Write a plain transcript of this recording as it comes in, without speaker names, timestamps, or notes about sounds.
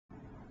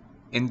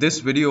In this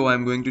video,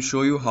 I'm going to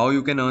show you how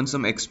you can earn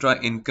some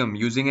extra income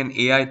using an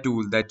AI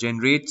tool that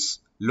generates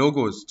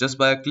logos just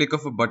by a click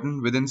of a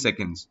button within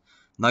seconds.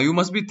 Now you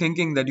must be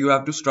thinking that you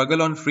have to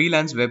struggle on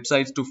freelance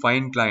websites to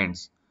find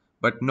clients.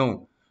 But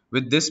no,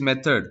 with this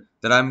method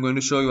that I'm going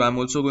to show you, I'm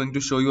also going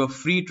to show you a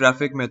free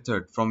traffic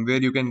method from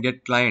where you can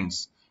get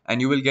clients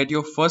and you will get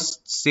your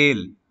first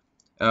sale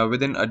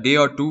within a day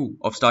or two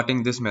of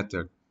starting this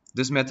method.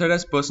 This method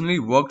has personally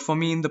worked for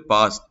me in the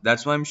past.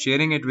 That's why I'm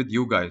sharing it with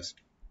you guys.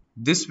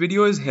 This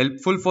video is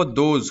helpful for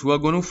those who are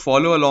going to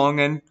follow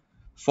along and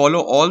follow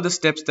all the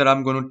steps that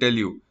I'm going to tell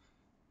you.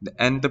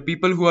 And the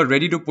people who are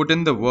ready to put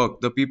in the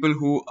work, the people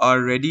who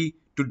are ready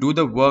to do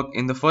the work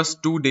in the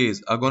first 2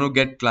 days are going to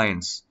get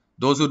clients.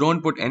 Those who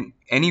don't put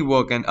any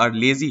work and are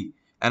lazy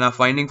and are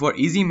finding for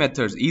easy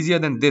methods, easier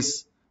than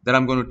this that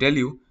I'm going to tell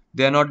you,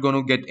 they are not going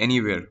to get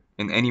anywhere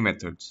in any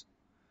methods.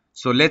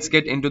 So let's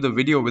get into the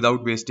video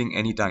without wasting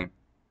any time.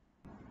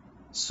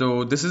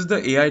 So this is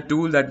the AI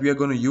tool that we are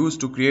going to use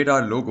to create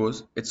our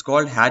logos. It's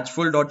called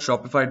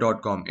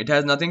hatchful.shopify.com. It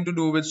has nothing to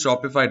do with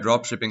Shopify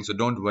dropshipping, so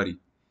don't worry.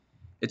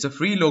 It's a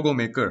free logo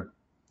maker.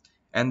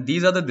 And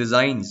these are the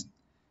designs.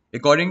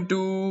 According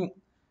to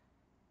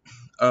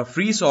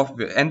free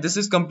software, and this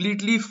is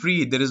completely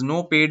free. There is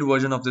no paid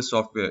version of this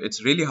software.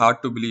 It's really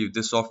hard to believe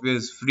this software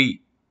is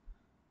free.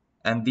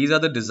 And these are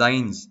the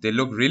designs. They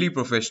look really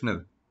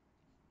professional.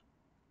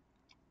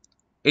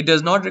 It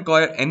does not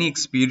require any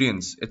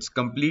experience. It's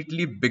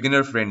completely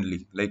beginner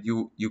friendly. Like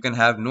you can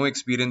have no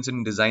experience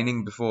in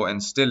designing before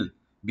and still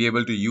be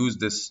able to use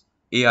this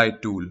AI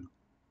tool.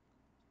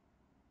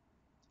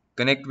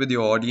 Connect with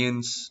your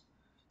audience,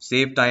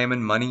 save time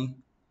and money.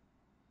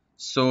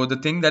 So the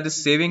thing that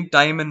is saving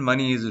time and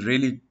money is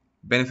really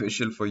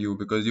beneficial for you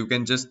because you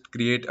can just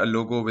create a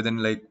logo within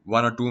like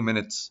 1 or 2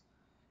 minutes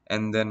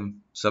and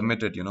then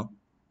submit it.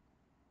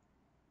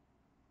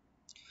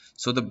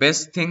 So the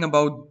best thing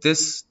about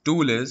this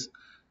tool is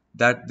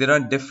that there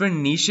are different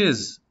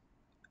niches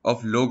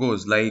of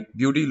logos like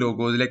beauty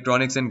logos,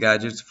 electronics and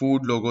gadgets,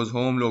 food logos,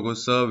 home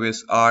logos,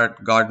 service,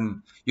 art,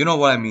 garden. You know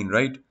what I mean,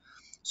 right?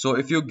 So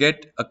if you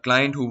get a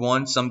client who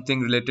wants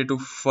something related to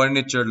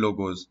furniture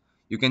logos,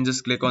 you can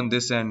just click on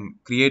this and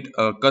create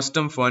a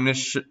custom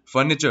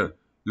furniture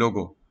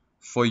logo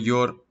for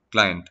your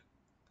client.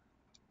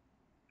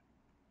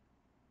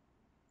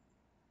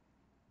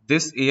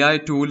 This AI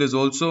tool is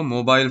also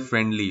mobile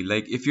friendly.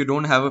 Like if you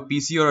don't have a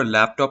PC or a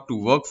laptop to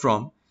work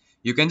from,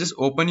 you can just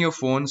open your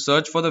phone,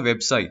 search for the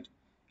website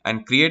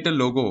and create a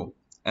logo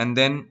and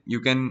then you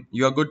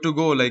are good to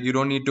go. Like you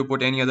don't need to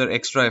put any other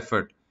extra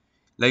effort.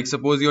 Like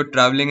suppose you're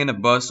traveling in a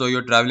bus or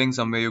you're traveling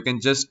somewhere, you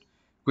can just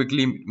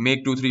quickly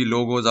make 2 3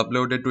 logos,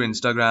 upload it to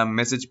Instagram,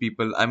 message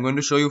people. I'm going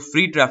to show you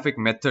free traffic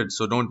methods,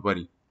 so don't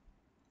worry.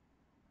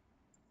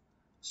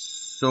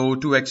 So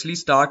to actually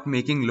start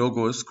making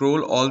logos,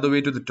 scroll all the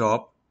way to the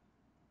top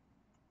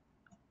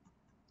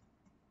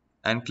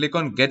and click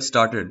on get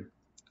started.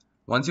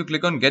 Once you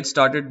click on get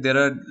started, there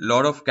are a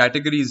lot of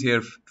categories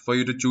here for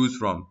you to choose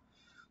from.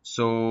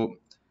 So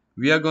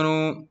we are going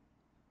to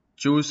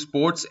choose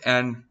sports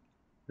and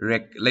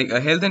like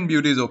a health and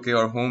beauty is okay,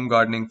 or home,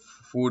 gardening,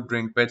 food,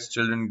 drink, pets,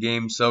 children,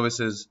 games,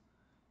 services.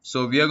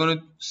 So we are going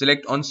to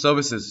select on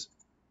services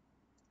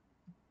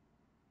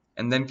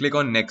and then click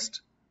on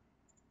next.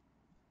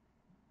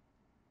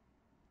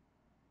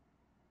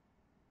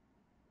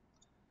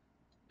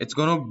 It's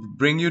going to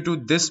bring you to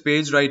this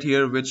page right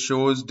here, which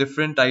shows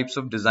different types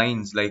of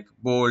designs like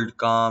bold,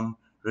 calm,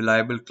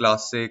 reliable,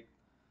 classic,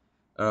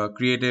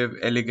 creative,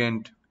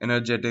 elegant,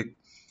 energetic.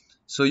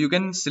 So you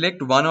can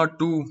select 1 or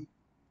 2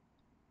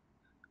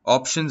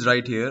 options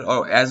right here,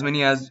 or as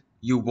many as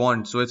you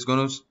want. So it's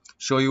going to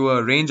show you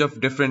a range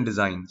of different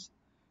designs.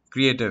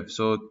 Creative,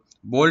 so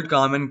bold,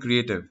 calm and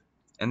creative,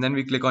 and then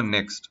we click on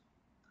next.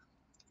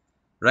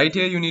 Right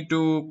here you need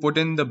to put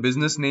in the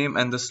business name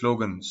and the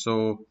slogan.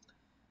 So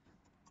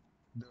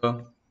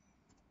the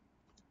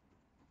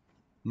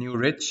new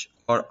rich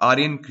or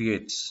Aryan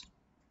creates.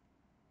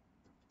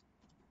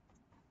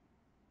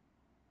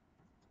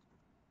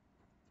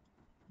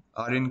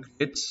 Aryan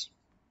creates.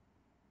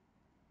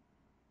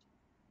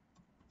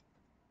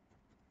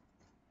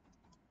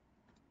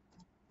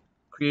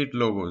 Create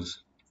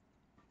logos,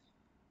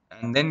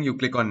 and then you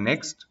click on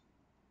next.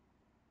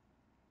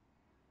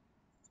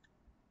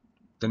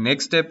 The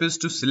next step is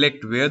to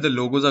select where the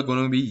logos are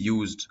going to be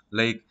used.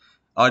 Like,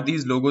 are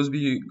these logos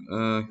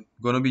going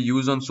to be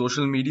used on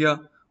social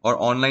media or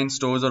online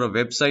stores or a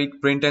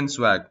website? Print and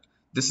swag.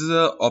 This is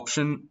a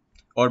option,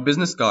 or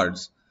business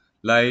cards.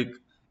 Like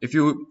if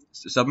you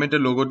submit a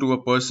logo to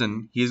a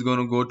person, he's going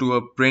to go to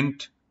a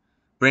print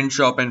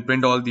shop and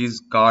print all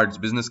these cards,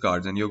 business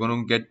cards, and you're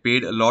going to get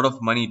paid a lot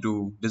of money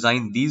to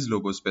design these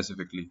logos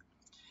specifically.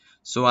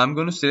 So I'm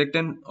going to select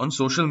an on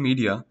social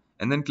media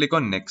and then click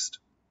on next.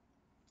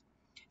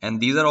 And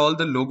these are all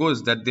the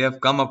logos that they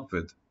have come up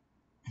with.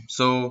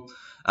 So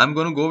I'm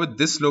going to go with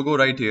this logo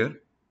right here.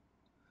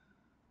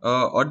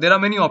 Or there are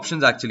many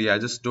options actually. I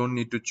just don't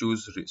need to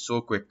choose so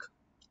quick.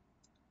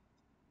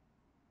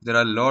 There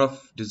are a lot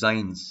of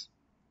designs.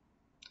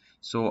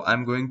 So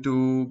I'm going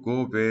to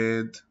go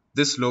with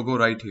this logo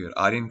right here,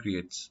 Aryan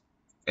Creates.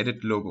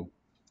 Edit logo.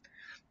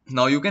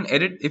 Now you can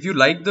edit, if you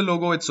like the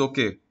logo, it's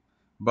okay.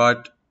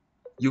 But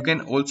you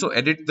can also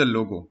edit the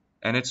logo.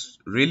 And it's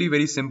really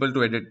very simple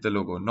to edit the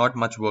logo, not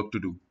much work to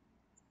do.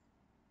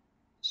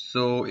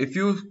 So if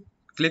you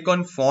click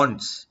on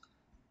fonts,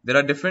 there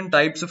are different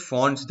types of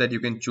fonts that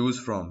you can choose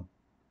from.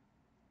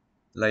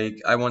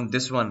 Like I want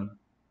this one.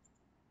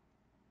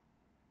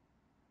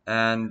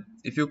 And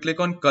if you click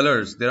on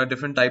colors, there are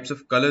different types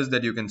of colors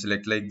that you can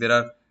select. Like there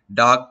are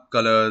dark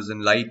colors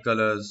and light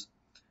colors,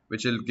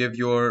 which will give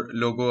your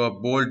logo a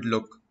bold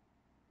look.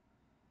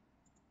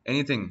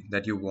 Anything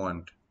that you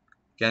want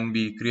can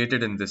be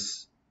created in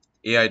this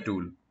AI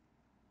tool.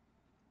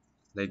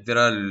 Like there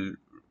are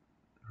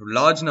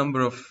large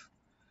number of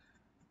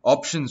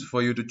options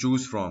for you to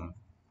choose from.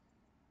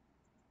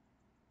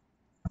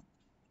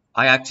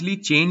 I actually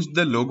changed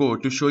the logo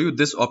to show you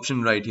this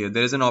option right here.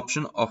 There is an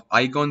option of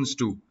icons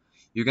too.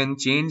 You can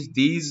change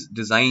these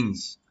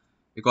designs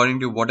according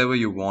to whatever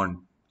you want.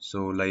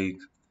 So like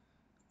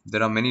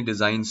there are many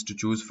designs to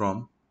choose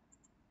from.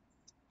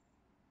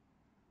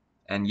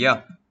 And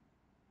yeah,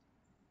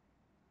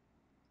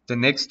 the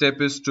next step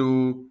is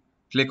to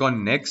click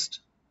on next,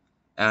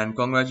 and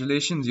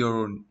congratulations,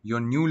 your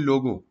new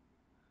logo.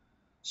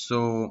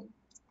 So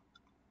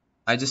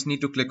I just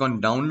need to click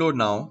on download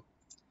now,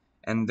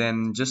 and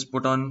then just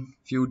put on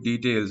few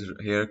details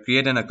here,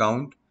 create an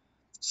account,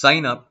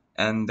 sign up,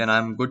 and then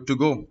I'm good to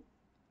go.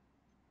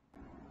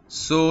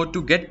 So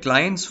to get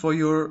clients for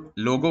your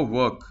logo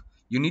work,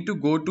 you need to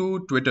go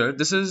to Twitter.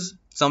 This is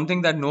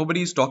something that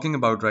nobody is talking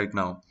about right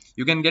now.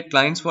 You can get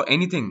clients for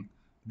anything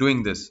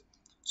doing this.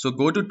 So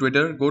go to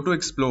Twitter, go to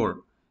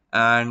Explore,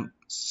 and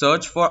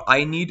search for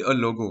I need a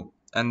logo.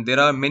 And there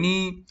are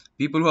many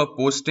people who are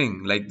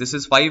posting, like this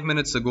is 5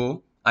 minutes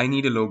ago, I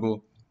need a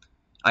logo.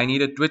 I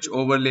need a Twitch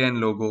overlay and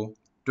logo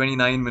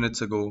 29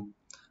 minutes ago.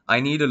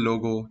 I need a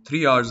logo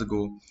 3 hours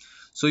ago.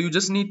 So you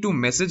just need to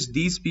message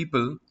these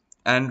people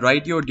and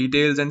write your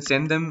details and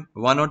send them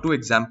one or two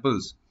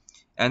examples.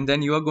 And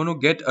then you are going to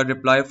get a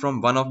reply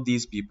from one of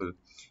these people.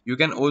 You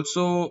can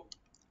also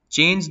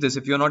change this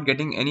if you're not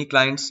getting any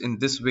clients in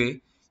this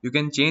way. You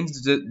can change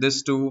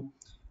this to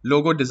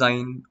logo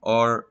design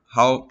or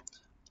how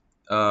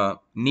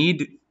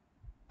need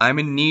I'm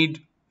in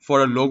need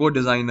for a logo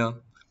designer,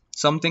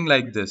 something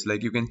like this.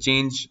 Like you can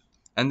change,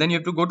 and then you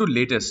have to go to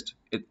latest.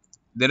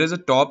 There is a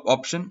top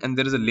option and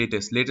there is a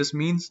latest. Latest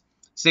means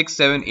 6,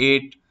 7,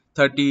 8,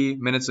 30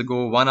 minutes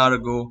ago, 1 hour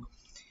ago.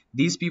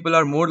 These people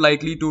are more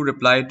likely to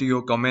reply to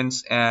your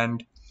comments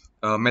and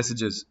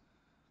messages.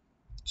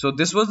 So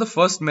this was the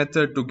first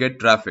method to get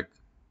traffic.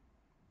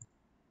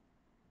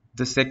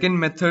 The second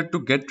method to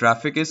get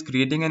traffic is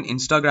creating an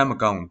Instagram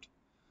account.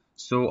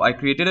 So I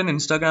created an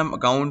Instagram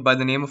account by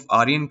the name of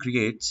Aryan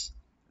Creates,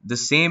 the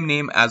same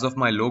name as of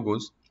my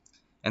logos.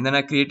 And then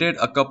I created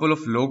a couple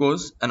of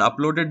logos and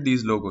uploaded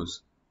these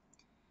logos.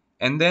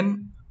 And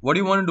then what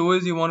you want to do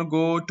is you want to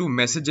go to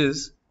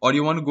messages or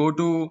you want to go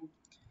to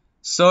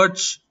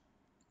search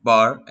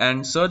bar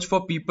and search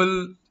for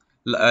people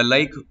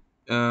like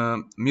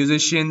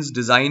musicians,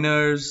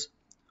 designers,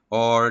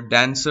 or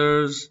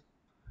dancers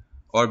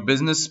or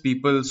business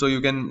people. So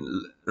you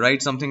can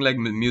write something like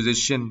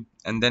musician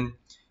and then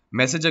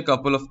message a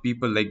couple of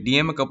people, like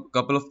DM a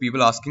couple of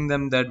people asking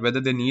them that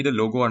whether they need a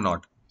logo or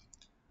not.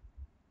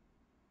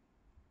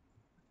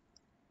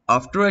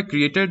 After I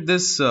created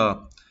this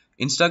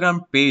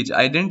Instagram page,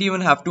 I didn't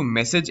even have to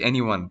message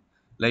anyone.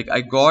 Like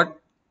I got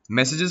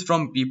messages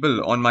from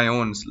people on my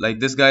own, like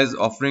this guy is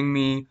offering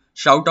me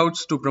shout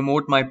outs to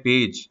promote my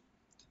page,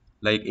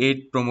 like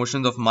 8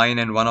 promotions of mine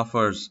and one of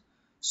hers.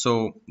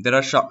 So there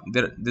are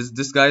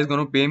this guy is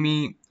going to pay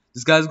me,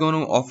 this guy is going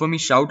to offer me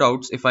shout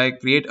outs if I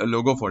create a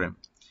logo for him.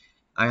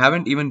 I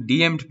haven't even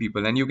DM'd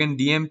people, and you can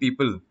DM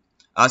people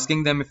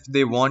asking them if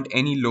they want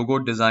any logo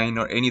design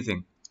or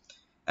anything.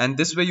 And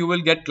this way you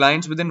will get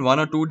clients within 1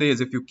 or 2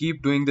 days if you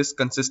keep doing this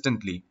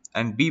consistently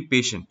and be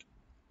patient.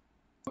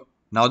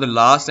 Now the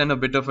last and a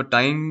bit of a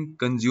time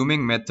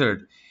consuming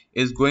method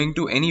is going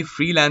to any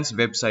freelance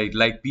website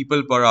like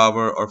People Per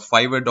Hour or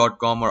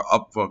Fiverr.com or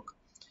Upwork,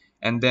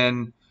 and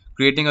then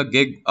creating a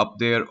gig up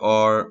there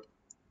or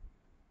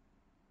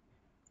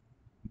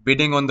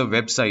bidding on the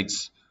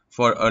websites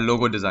for a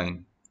logo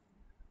design.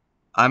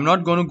 I'm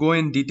not going to go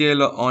in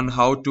detail on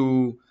how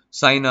to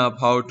sign up,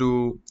 how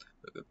to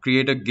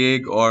create a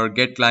gig or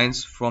get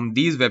clients from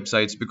these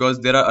websites because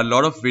there are a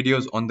lot of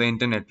videos on the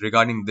internet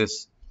regarding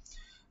this.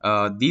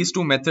 These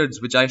two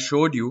methods which I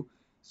showed you,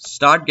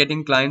 start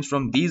getting clients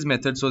from these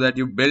methods so that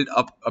you build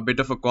up a bit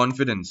of a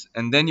confidence,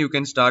 and then you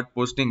can start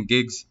posting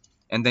gigs,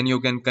 and then you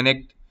can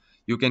connect,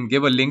 you can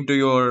give a link to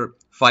your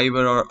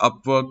Fiverr or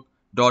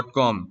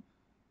Upwork.com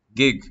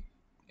gig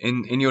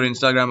in your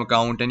Instagram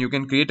account, and you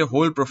can create a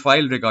whole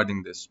profile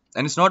regarding this.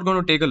 And it's not going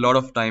to take a lot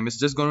of time, it's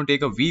just going to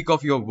take a week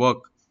of your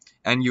work,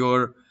 and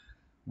your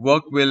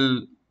work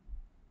will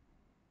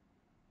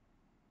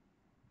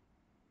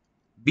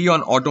be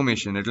on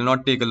automation. It will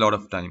not take a lot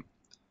of time.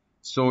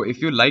 So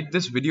if you like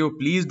this video,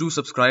 please do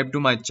subscribe to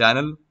my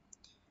channel.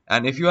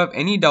 And if you have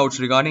any doubts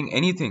regarding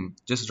anything,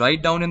 just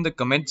write down in the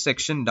comment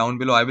section down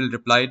below. I will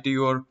reply to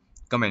your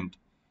comment.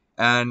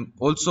 And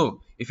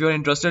also, if you're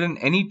interested in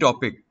any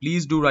topic,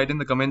 please do write in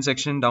the comment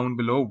section down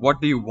below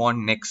what do you want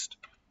next,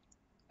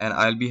 and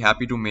I'll be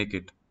happy to make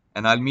it.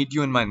 And I'll meet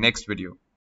you in my next video.